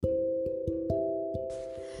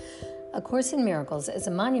A Course in Miracles is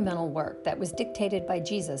a monumental work that was dictated by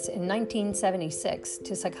Jesus in 1976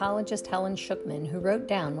 to psychologist Helen Schucman, who wrote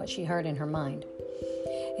down what she heard in her mind.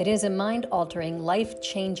 It is a mind-altering,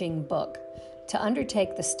 life-changing book. To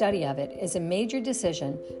undertake the study of it is a major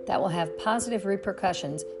decision that will have positive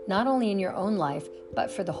repercussions not only in your own life,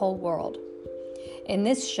 but for the whole world. In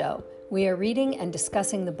this show, we are reading and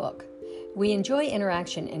discussing the book. We enjoy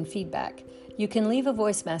interaction and feedback. You can leave a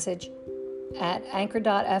voice message at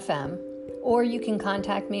anchor.fm, or you can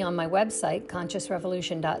contact me on my website,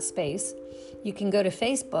 consciousrevolution.space. You can go to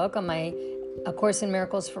Facebook on my A Course in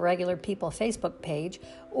Miracles for Regular People Facebook page,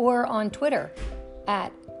 or on Twitter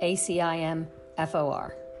at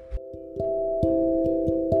ACIMFOR.